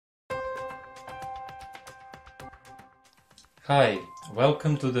Hi,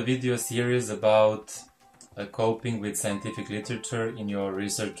 welcome to the video series about coping with scientific literature in your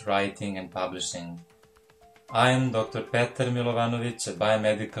research writing and publishing. I'm Dr. Petar Milovanovic, a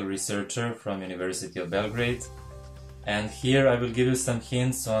biomedical researcher from University of Belgrade, and here I will give you some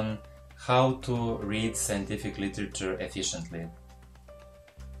hints on how to read scientific literature efficiently.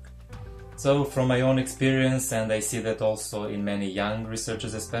 So from my own experience, and I see that also in many young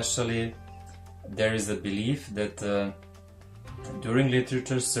researchers especially, there is a belief that during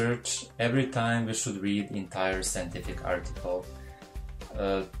literature search, every time we should read entire scientific article.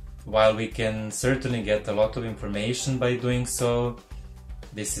 While we can certainly get a lot of information by doing so,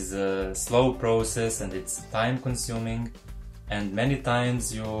 this is a slow process and it's time consuming, and many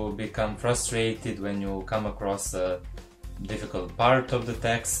times you become frustrated when you come across a difficult part of the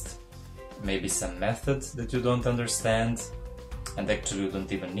text, maybe some method that you don't understand, and actually you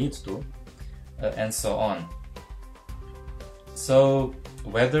don't even need to, and so on. So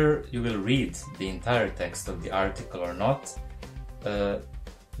whether you will read the entire text of the article or not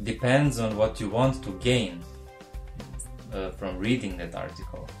depends on what you want to gain from reading that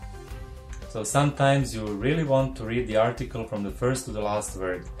article. So sometimes you really want to read the article from the first to the last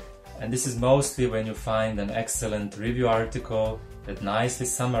word, and this is mostly when you find an excellent review article that nicely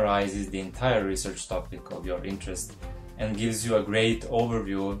summarizes the entire research topic of your interest and gives you a great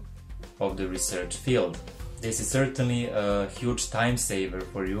overview of the research field. This is certainly a huge time saver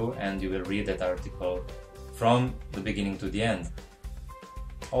for you, and you will read that article from the beginning to the end.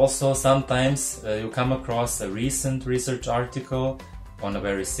 Also, sometimes you come across a recent research article on a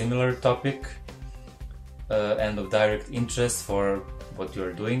very similar topic and of direct interest for what you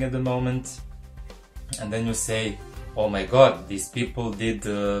are doing at the moment, and then you say, oh my god, these people did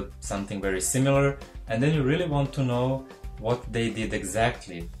something very similar, and then you really want to know what they did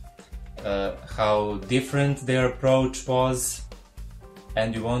exactly. How different their approach was,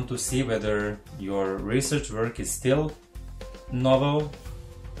 and you want to see whether your research work is still novel,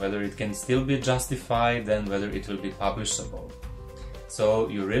 whether it can still be justified, and whether it will be publishable. So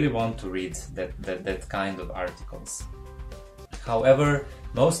you really want to read that kind of articles. However,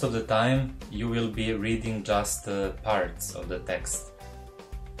 most of the time you will be reading just parts of the text.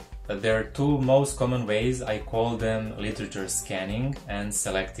 There are two most common ways. I call them literature scanning and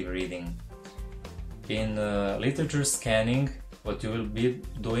selective reading. In literature scanning, what you will be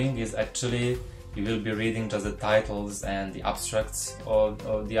doing is actually you will be reading just the titles and the abstracts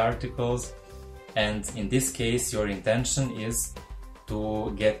of the articles, and in this case your intention is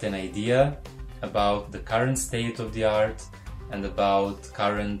to get an idea about the current state of the art and about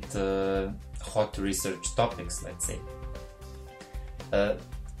current hot research topics, let's say.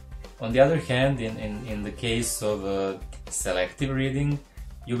 On the other hand, in the case of selective reading,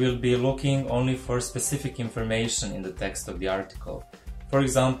 you will be looking only for specific information in the text of the article. For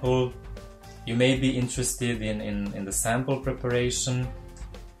example, you may be interested in the sample preparation,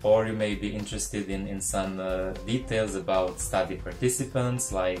 or you may be interested in some details about study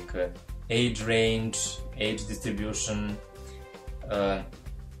participants, like age range, age distribution,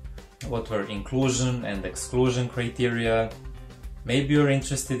 what were inclusion and exclusion criteria. Maybe you're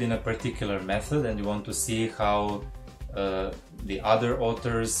interested in a particular method and you want to see how the other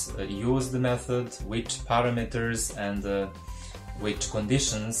authors use the method, which parameters and which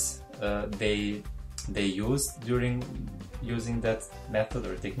conditions they used during using that method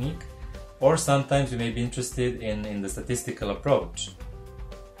or technique. Or sometimes you may be interested in the statistical approach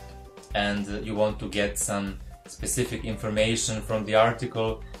and you want to get some specific information from the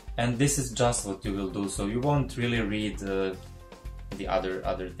article, and this is just what you will do. So you won't really read the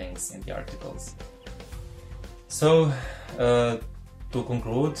other things in the articles. So to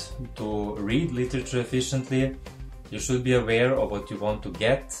conclude, to read literature efficiently, you should be aware of what you want to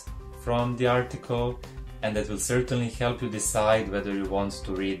get from the article, and that will certainly help you decide whether you want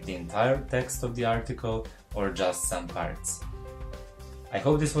to read the entire text of the article or just some parts. I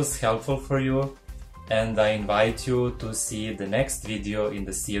hope this was helpful for you, and I invite you to see the next video in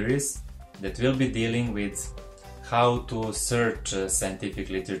the series that will be dealing with how to search scientific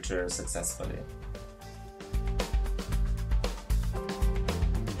literature successfully.